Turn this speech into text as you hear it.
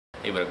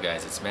Hey, what up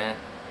guys, it's Matt,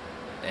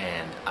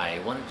 and I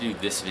wanted to do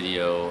this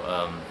video.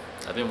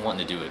 I've been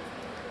wanting to do it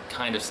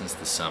kind of since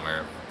the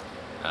summer,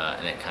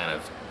 and it kind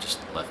of just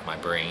left my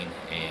brain,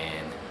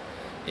 and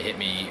it hit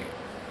me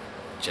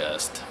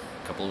just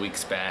a couple of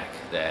weeks back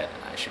that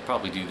I should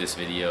probably do this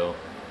video,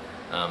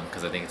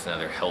 because I think it's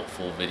another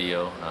helpful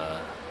video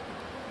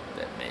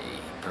that may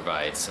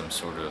provide some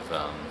sort of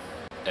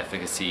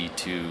efficacy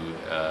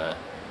to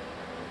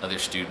other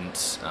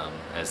students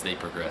as they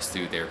progress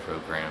through their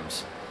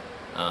programs.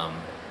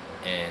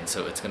 And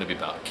so it's going to be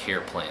about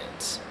care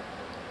plans.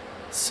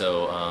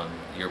 So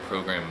your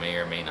program may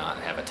or may not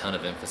have a ton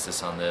of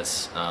emphasis on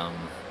this.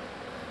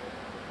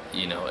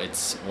 You know,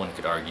 one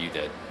could argue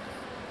that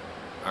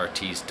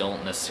RTs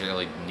don't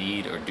necessarily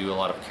need or do a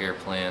lot of care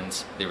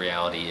plans. The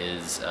reality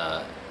is,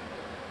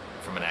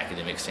 from an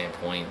academic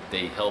standpoint,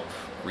 they help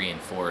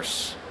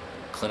reinforce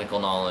clinical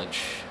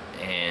knowledge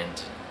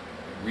and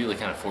really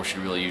kind of force you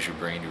to really use your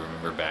brain to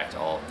remember back to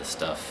all of the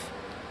stuff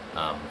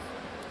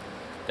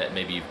that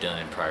maybe you've done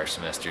in prior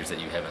semesters that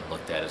you haven't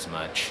looked at as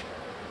much,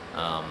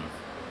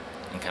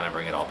 and kind of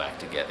bring it all back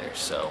together.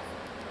 So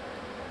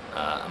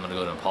I'm going to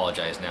go and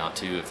apologize now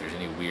too if there's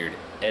any weird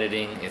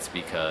editing. It's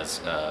because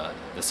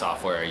the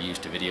software I use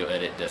to video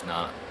edit does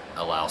not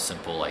allow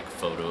simple like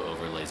photo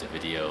overlays of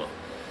video.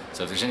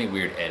 So if there's any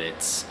weird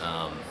edits,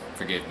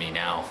 forgive me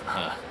now,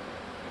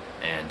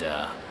 and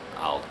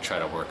I'll try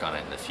to work on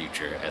it in the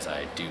future as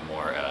I do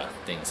more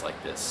things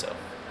like this. So,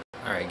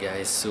 alright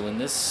guys, so in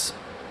this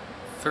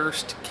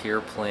first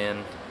care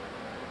plan,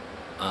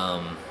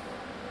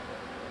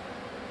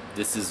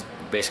 this is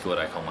basically what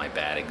I call my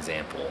bad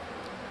example.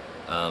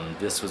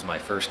 This was my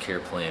first care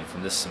plan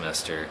from this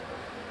semester.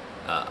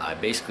 I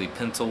basically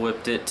pencil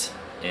whipped it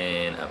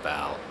in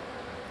about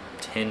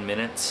 10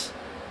 minutes,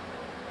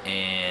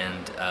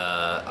 and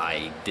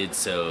I did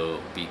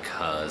so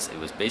because it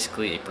was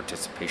basically a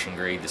participation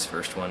grade, this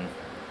first one.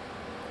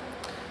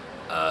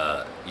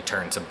 You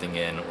turn something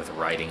in with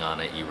writing on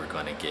it, you were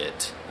going to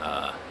get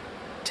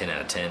 10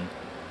 out of 10.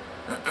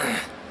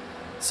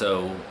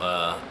 So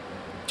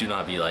do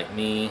not be like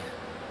me,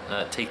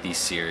 take these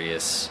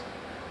serious.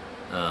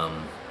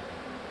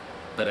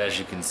 But as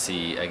you can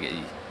see,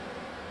 you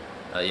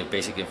have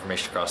basic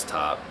information across the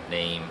top: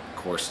 name,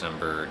 course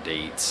number,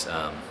 dates.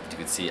 You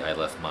can see I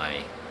left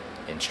my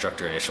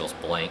instructor initials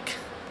blank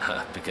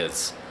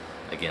because,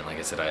 again, like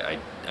I said, I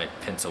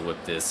pencil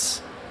whipped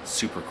this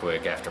super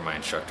quick after my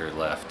instructor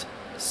left.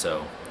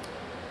 So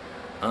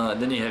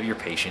then you have your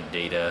patient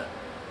data.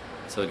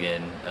 So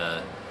again,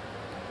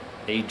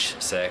 age,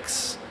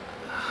 sex,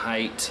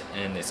 height,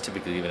 and it's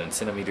typically given in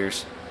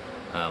centimeters.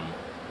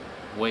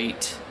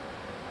 Weight,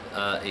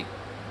 it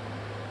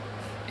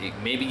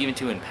may be given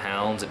to in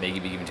pounds, it may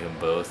be given to in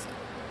both.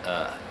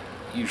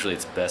 Usually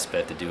it's best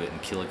bet to do it in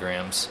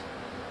kilograms,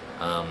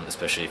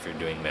 especially if you're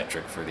doing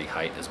metric for the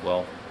height as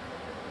well.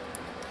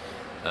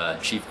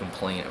 Chief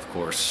complaint, of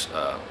course,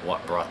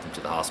 what brought them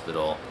to the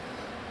hospital,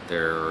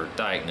 their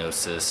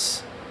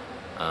diagnosis,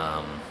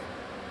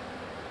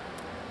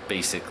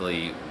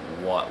 basically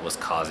what was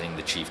causing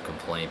the chief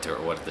complaint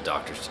or what did the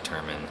doctors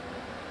determine,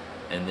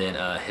 and then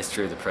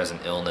history of the present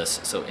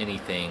illness. So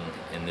anything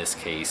in this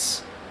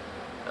case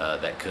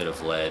that could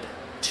have led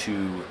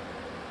to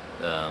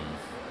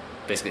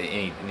basically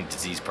any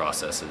disease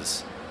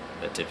processes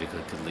that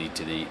typically could lead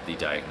to the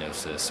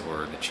diagnosis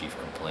or the chief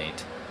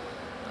complaint.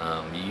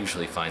 You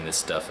usually find this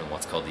stuff in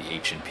what's called the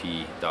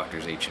H&P,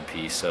 doctor's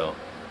H&P, so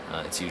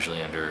it's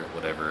usually under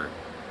whatever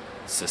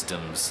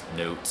system's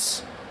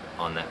notes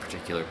on that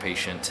particular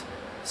patient.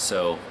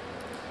 So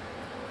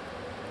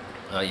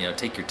you know,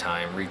 take your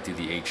time, read through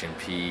the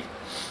H&P,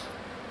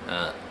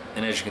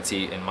 and as you can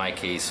see, in my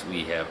case,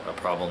 we have a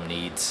problem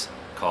needs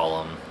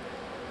column,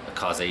 a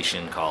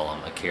causation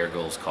column, a care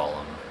goals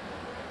column,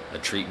 a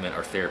treatment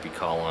or therapy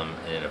column,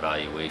 and an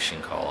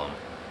evaluation column.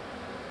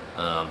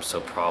 So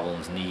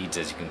problems, needs,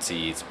 as you can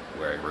see, is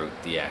where I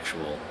wrote the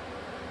actual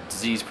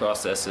disease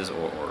processes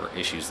or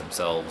issues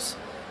themselves.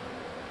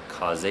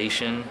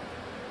 Causation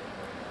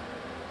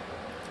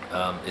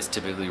is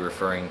typically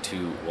referring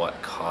to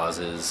what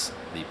causes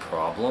the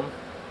problem.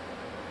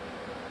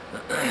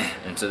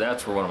 And so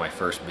that's where one of my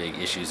first big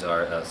issues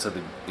are. So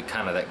the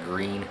kind of that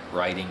green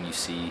writing you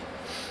see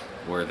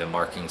were the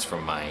markings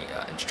from my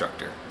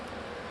instructor.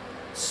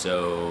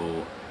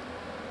 So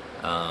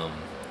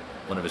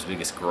one of his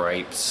biggest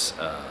gripes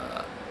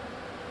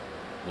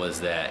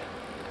was that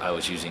I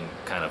was using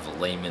kind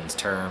of layman's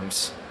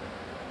terms,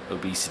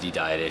 obesity,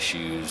 diet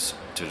issues,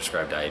 to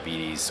describe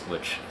diabetes,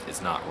 which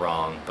is not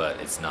wrong, but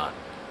it's not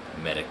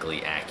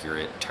medically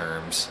accurate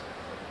terms.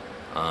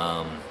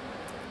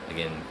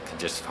 Again,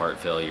 congestive heart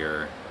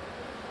failure,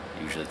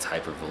 usually it's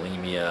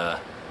hypervolemia,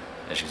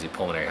 as you can see,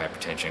 pulmonary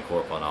hypertension,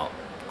 cor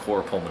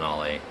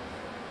pulmonale,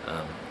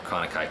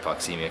 chronic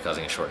hypoxemia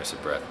causing a shortness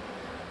of breath.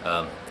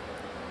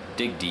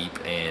 Dig deep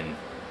and,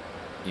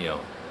 you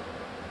know,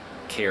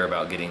 care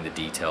about getting the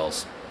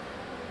details.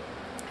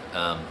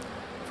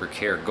 For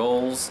care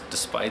goals,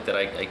 despite that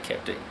I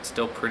kept it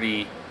still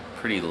pretty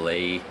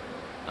lay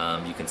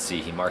You can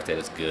see he marked that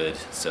as good,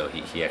 so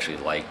he actually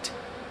liked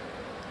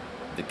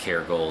the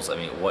care goals. I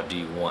mean, what do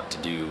you want to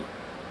do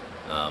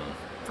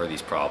for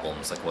these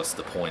problems? Like, what's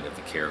the point of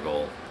the care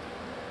goal?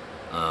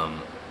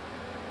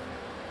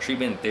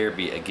 Treatment and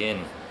therapy,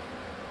 again,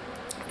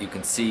 you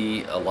can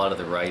see a lot of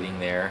the writing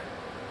there.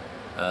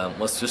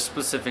 Was just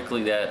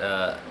specifically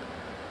that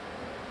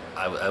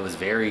I was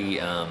very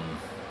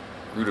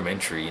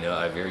rudimentary, you know,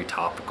 I very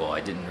topical.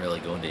 I didn't really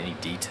go into any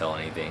detail or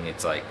anything.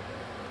 It's like,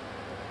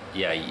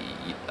 yeah,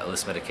 I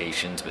list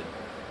medications, but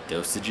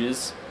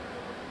dosages.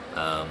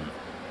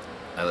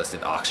 I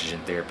listed oxygen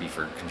therapy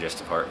for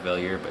congestive heart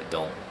failure, but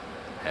don't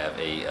have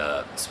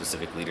a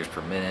specific liters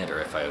per minute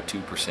or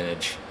FiO2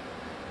 percentage.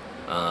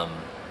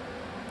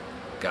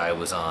 Guy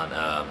was on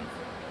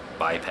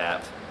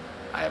BiPAP.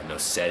 I have no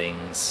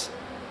settings.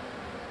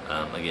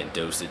 Again,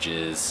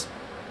 dosages.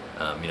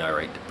 You know, I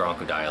write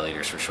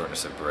bronchodilators for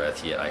shortness of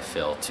breath, yet I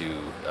fail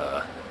to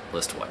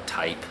list what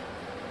type.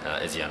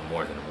 Is he on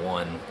more than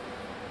one?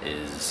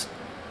 Is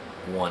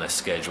one a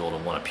scheduled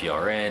and one a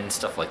PRN?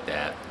 Stuff like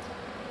that.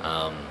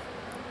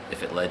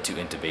 If it led to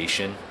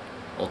intubation,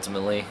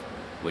 ultimately,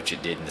 which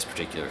it did in this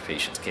particular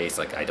patient's case,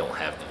 like, I don't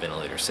have the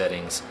ventilator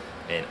settings,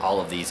 and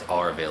all of these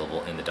are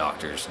available in the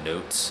doctor's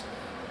notes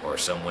or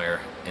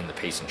somewhere in the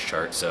patient's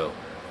chart. So,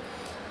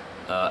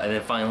 and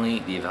then finally,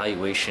 the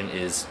evaluation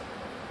is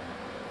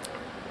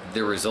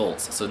the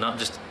results. So not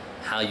just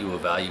how you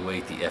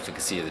evaluate the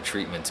efficacy of the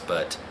treatments,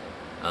 but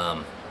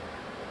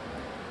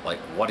like,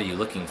 what are you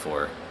looking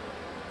for?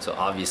 So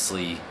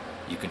obviously,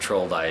 you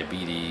control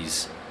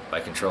diabetes by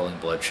controlling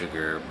blood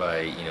sugar,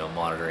 by, you know,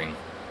 monitoring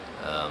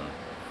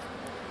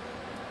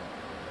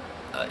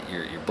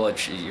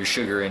your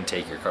sugar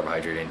intake, your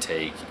carbohydrate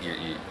intake,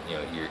 you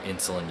know, your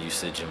insulin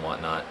usage and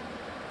whatnot,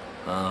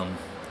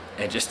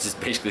 and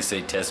just basically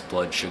say test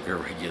blood sugar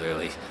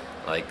regularly.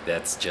 Like,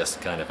 that's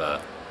just kind of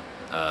a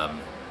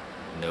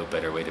no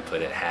better way to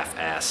put it,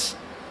 half-ass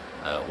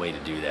way to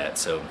do that.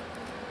 So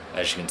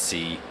as you can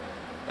see,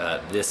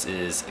 this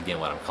is, again,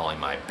 what I'm calling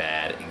my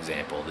bad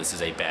example. This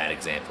is a bad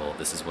example.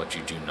 This is what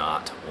you do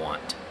not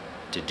want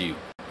to do.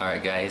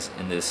 Alright guys,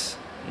 in this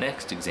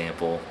next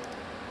example,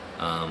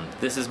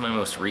 this is my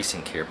most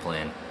recent care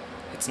plan.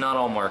 It's not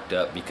all marked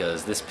up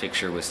because this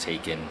picture was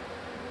taken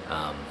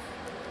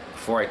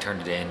before I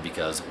turned it in,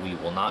 because we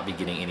will not be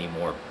getting any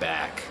more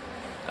back.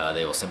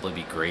 They will simply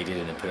be graded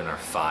and then put in our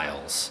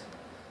files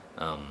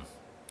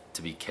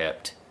to be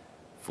kept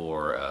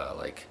for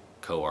like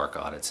co-arc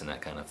audits and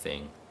that kind of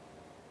thing.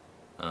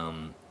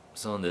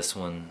 So in this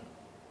one,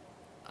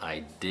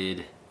 I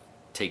did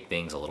take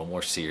things a little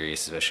more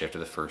serious, especially after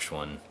the first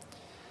one.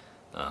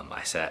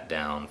 I sat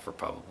down for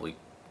probably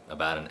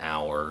about an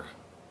hour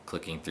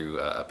clicking through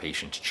a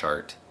patient's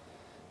chart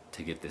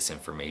to get this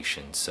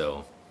information.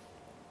 So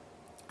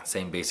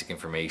same basic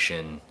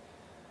information,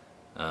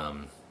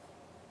 again,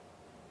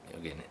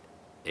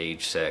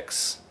 age,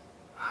 sex,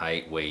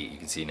 height, weight. You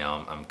can see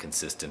now I'm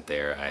consistent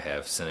there. I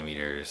have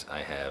centimeters, I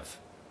have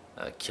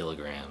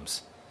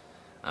kilograms.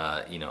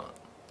 You know,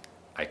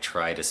 I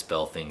try to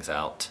spell things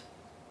out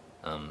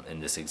in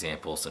this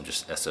example. So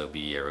just SOB,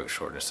 I wrote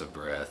shortness of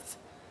breath.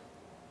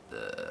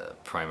 The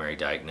primary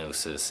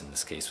diagnosis in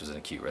this case was an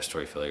acute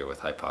respiratory failure with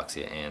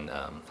hypoxia and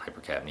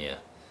hypercapnia,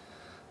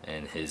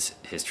 and his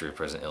history of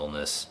present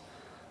illness.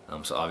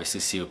 So obviously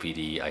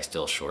COPD, I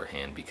still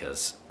shorthand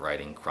because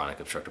writing chronic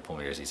obstructive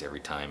pulmonary disease every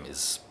time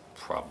is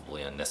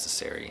probably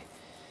unnecessary.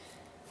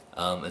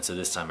 And so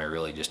this time I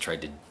really just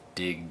tried to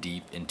dig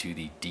deep into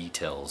the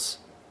details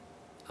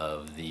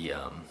of the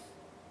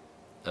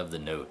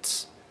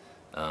notes.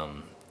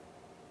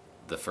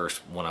 The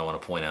first one I want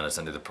to point out is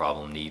under the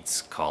problem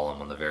needs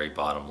column on the very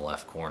bottom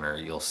left corner.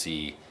 You'll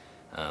see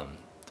the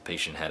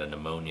patient had a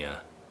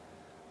pneumonia,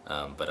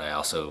 but I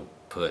also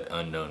put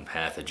unknown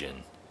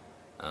pathogen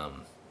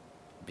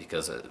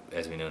because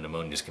as we know,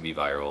 pneumonias can be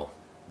viral,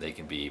 they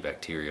can be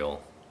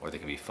bacterial, or they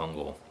can be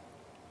fungal.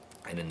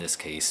 And in this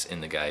case,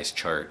 in the guy's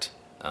chart,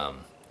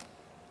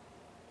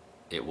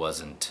 it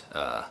wasn't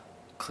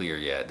clear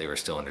yet. They were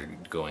still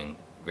undergoing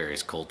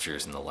various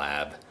cultures in the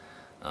lab.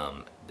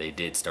 They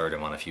did start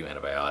him on a few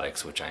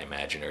antibiotics, which I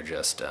imagine are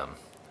just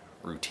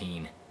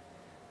routine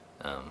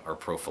or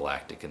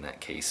prophylactic in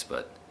that case.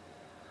 But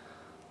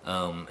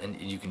and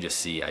you can just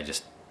see I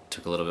just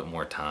took a little bit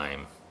more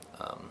time,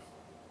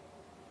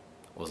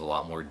 was a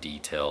lot more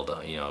detailed.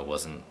 You know, I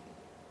wasn't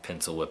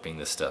pencil whipping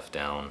this stuff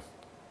down.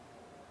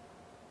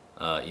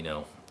 You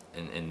know,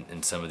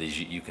 in some of these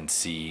you can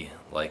see,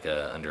 like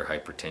under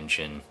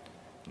hypertension,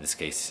 in this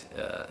case,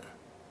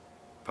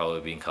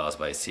 probably being caused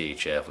by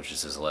CHF, which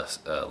is his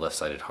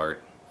left-sided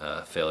heart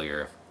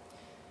failure.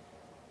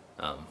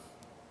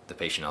 The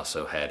patient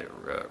also had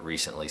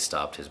recently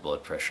stopped his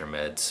blood pressure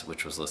meds,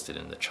 which was listed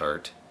in the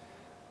chart.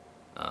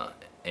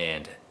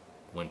 And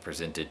when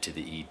presented to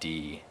the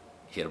ED,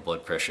 he had a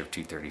blood pressure of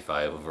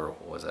 235 over,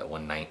 was that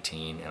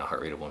 119, and a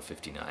heart rate of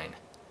 159.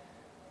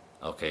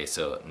 Okay,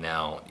 so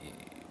now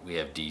we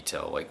have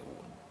detail, like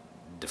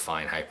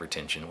define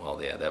hypertension.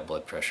 Well, yeah, that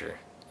blood pressure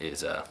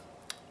is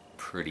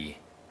pretty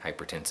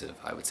hypertensive,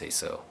 I would say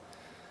so.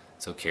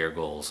 So care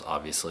goals,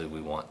 obviously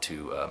we want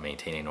to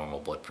maintain a normal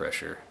blood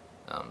pressure,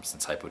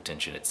 since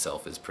hypotension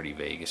itself is pretty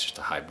vague, it's just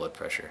a high blood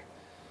pressure.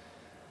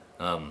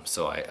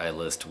 So I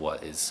list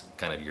what is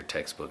kind of your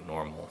textbook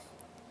normal.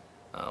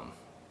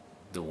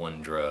 The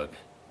one drug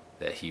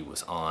that he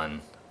was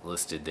on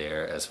listed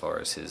there as far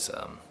as his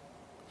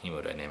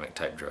hemodynamic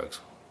type drugs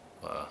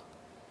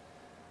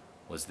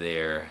was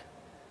there.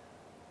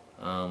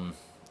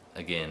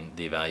 Again,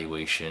 the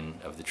evaluation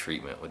of the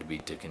treatment would be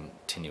to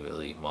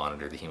continually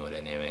monitor the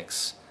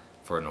hemodynamics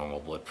for a normal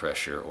blood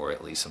pressure, or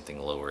at least something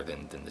lower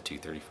than the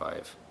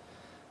 235.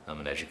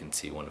 And as you can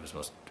see, one of his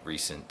most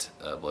recent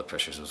blood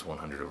pressures was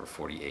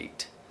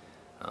 100/48.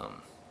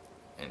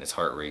 And his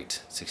heart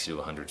rate, 60 to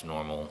 100 is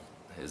normal.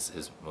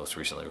 His most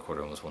recently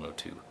recorded one was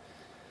 102.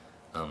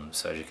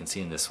 So as you can see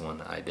in this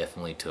one, I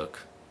definitely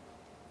took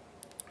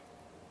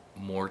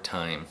more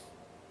time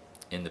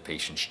in the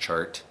patient's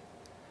chart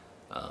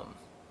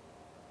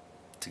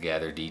to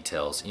gather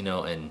details,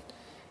 and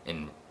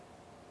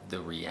the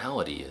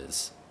reality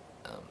is,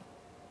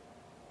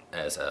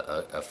 as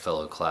a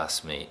fellow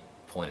classmate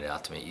pointed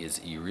out to me, is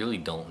you really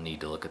don't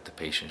need to look at the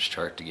patient's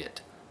chart to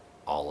get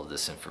all of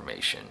this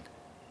information.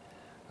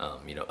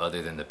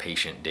 Other than the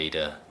patient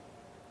data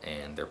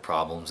and their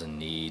problems and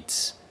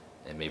needs,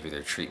 and maybe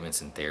their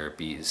treatments and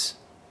therapies.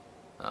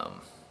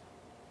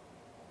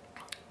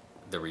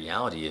 The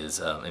reality is,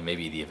 and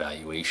maybe the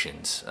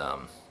evaluations,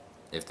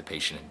 if the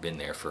patient had been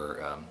there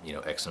for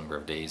X number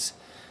of days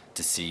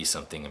to see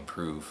something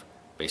improve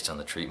based on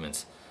the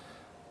treatments.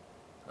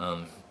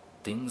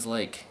 Things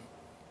like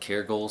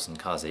care goals and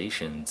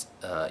causations,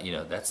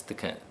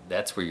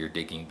 that's where you're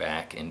digging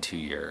back into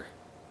your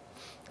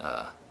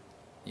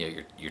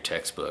your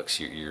textbooks,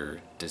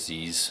 your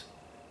disease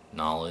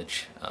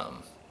knowledge,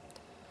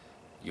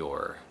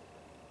 your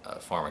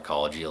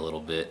pharmacology a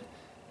little bit,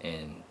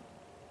 and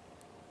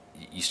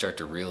you start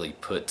to really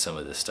put some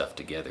of this stuff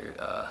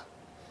together.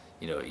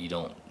 You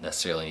don't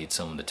necessarily need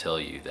someone to tell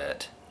you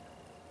that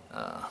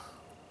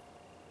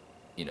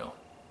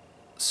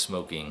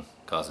smoking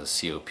causes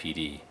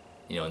COPD.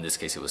 In this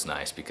case it was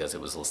nice because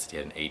it was listed, he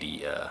had an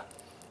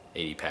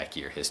 80 pack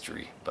year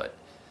history. But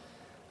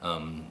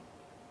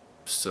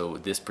so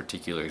this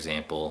particular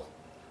example,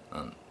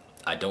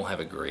 I don't have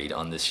a grade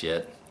on this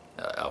yet.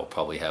 I'll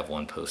probably have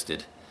one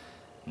posted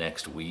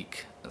next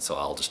week, and so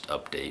I'll just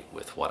update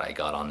with what I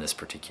got on this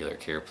particular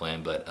care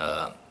plan. But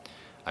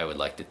I would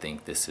like to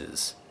think this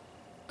is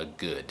a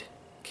good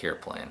care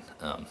plan,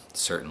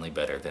 certainly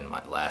better than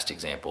my last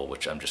example,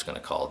 which I'm just going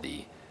to call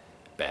the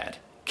bad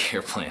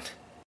care plan.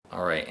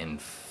 All right, and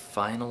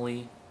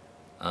finally,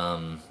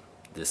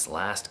 this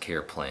last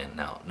care plan.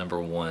 Now,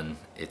 number one,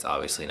 it's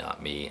obviously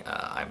not me.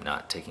 I'm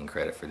not taking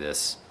credit for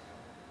this.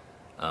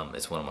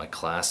 It's one of my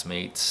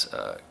classmates,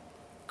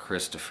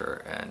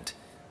 Christopher, and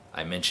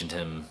I mentioned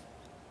him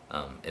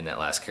in that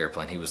last care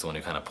plan. He was the one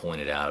who kind of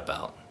pointed out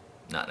about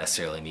not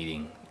necessarily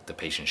needing the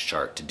patient's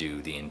chart to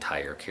do the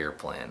entire care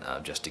plan,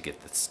 just to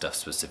get the stuff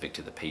specific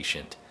to the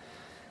patient.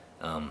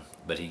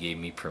 But he gave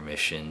me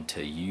permission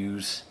to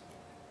use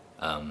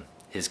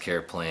his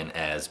care plan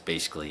as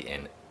basically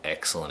an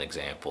excellent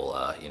example.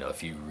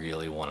 If you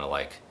really want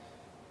to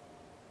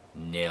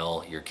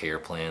nail your care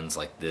plans,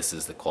 this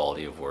is the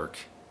quality of work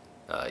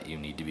you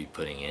need to be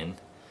putting in.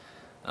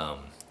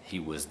 He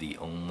was the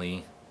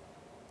only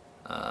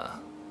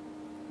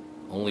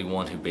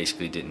one who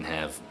basically didn't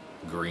have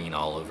green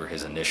all over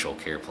his initial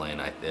care plan.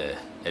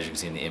 As you can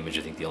see in the image,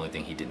 I think the only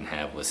thing he didn't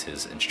have was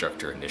his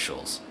instructor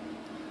initials.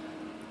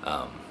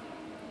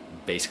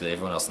 Basically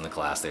everyone else in the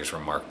class theirs were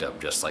marked up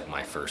just like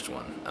my first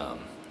one.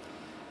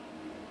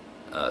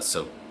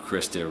 So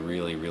Chris did a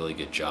really, really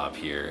good job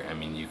here. I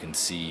mean, you can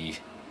see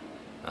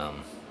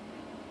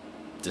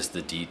just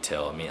the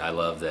detail. I mean, I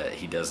love that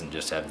he doesn't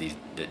just have the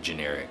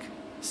generic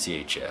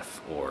CHF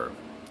or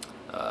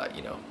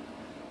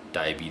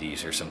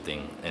diabetes or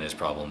something in his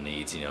problem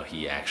needs.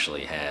 He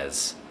actually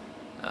has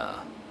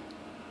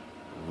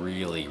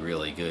really,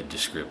 really good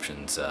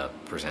descriptions.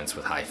 Presents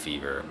with high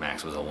fever,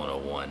 max was a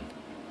 101,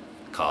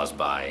 caused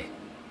by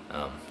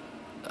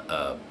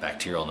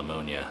bacterial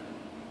pneumonia,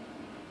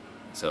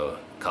 so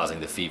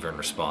causing the fever and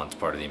response,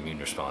 part of the immune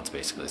response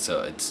basically.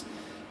 So it's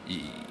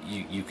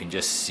you can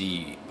just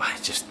see by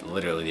just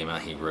literally the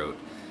amount he wrote.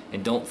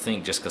 And don't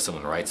think just because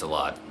someone writes a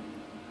lot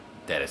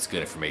that it's good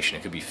information.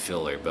 It could be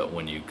filler, but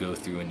when you go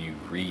through and you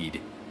read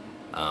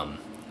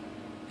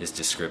his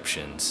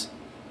descriptions,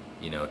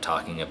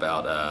 talking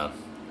about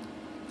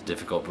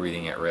difficult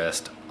breathing at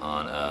rest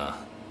on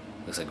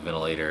looks like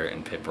ventilator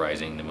and PIP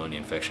rising, pneumonia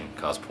infection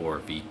cause poor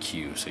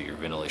VQ, so your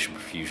ventilation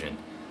perfusion.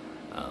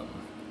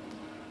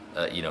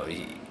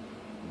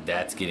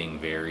 That's getting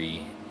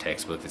very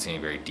textbook, that's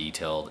getting very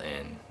detailed,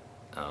 and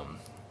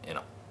in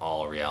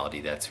all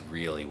reality, that's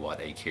really what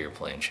a care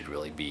plan should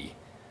really be.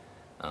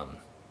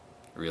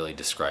 Really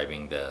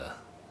describing the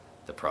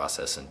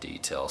process in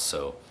detail.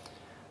 So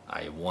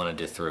I wanted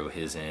to throw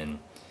his in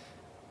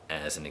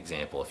as an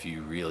example. If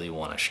you really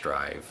want to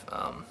strive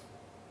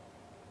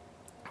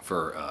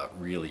for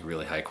really,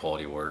 really high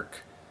quality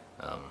work,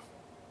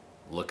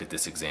 look at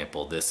this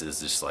example. This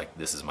is just like,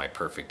 this is my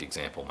perfect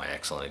example, my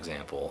excellent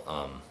example.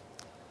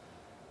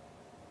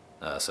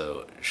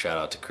 So shout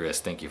out to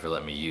Chris. Thank you for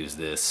letting me use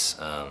this.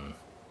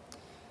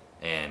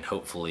 And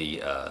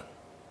hopefully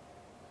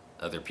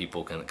other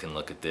people can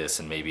look at this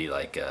and maybe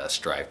like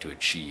strive to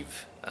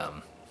achieve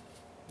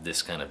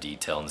this kind of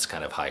detail and this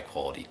kind of high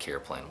quality care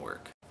plan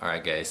work. All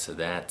right, guys, so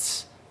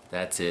that's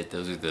it.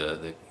 Those are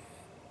the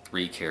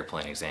 3 care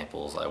plan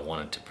examples I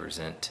wanted to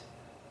present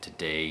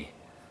today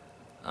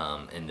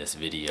in this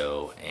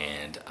video,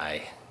 and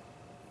I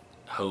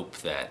hope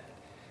that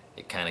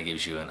it kind of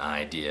gives you an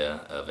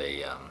idea of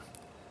a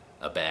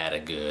bad, a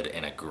good,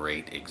 and a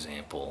great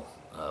example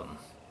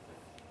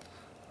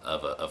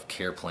of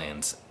care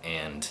plans,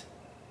 and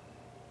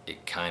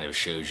it kind of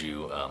shows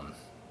you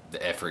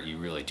the effort you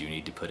really do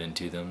need to put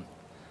into them.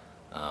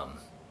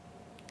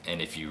 And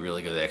if you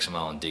really go the extra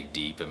mile and dig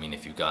deep, I mean,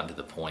 if you've gotten to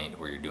the point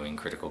where you're doing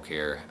critical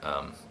care,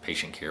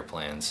 patient care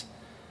plans,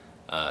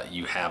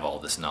 you have all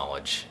this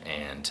knowledge,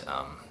 and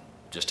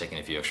just taking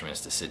a few extra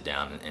minutes to sit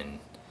down and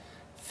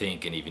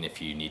think, and even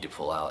if you need to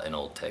pull out an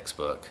old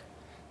textbook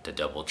to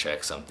double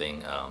check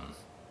something,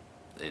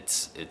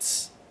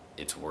 it's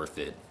worth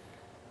it,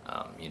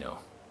 you know,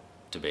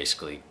 to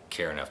basically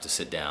care enough to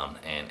sit down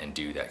and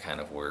do that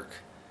kind of work.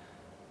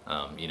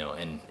 You know,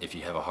 and if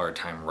you have a hard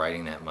time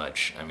writing that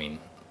much, I mean,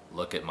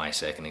 look at my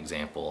second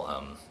example.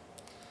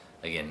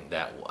 Again,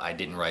 that I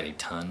didn't write a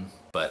ton,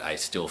 but I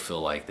still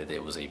feel like that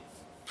it was a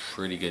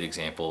pretty good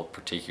example,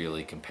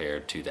 particularly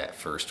compared to that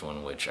first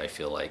one, which I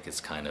feel like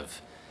is kind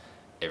of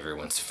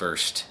everyone's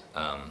first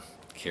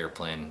care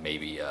plan,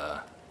 maybe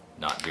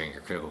not during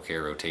your critical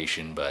care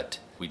rotation, but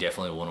we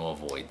definitely want to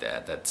avoid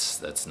that.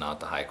 That's not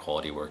the high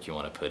quality work you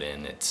want to put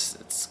in.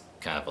 It's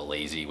kind of a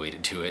lazy way to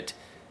do it.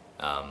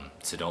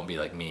 So don't be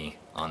like me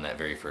on that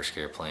very first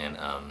care plan.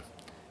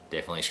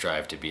 Definitely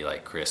strive to be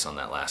like Chris on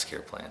that last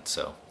care plan.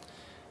 So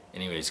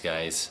anyways,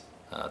 guys,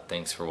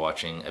 thanks for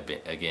watching.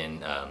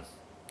 Again,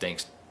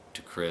 thanks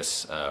to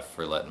Chris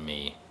for letting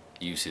me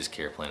use his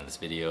care plan in this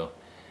video,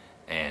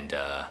 and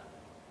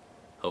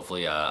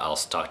hopefully I'll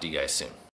talk to you guys soon.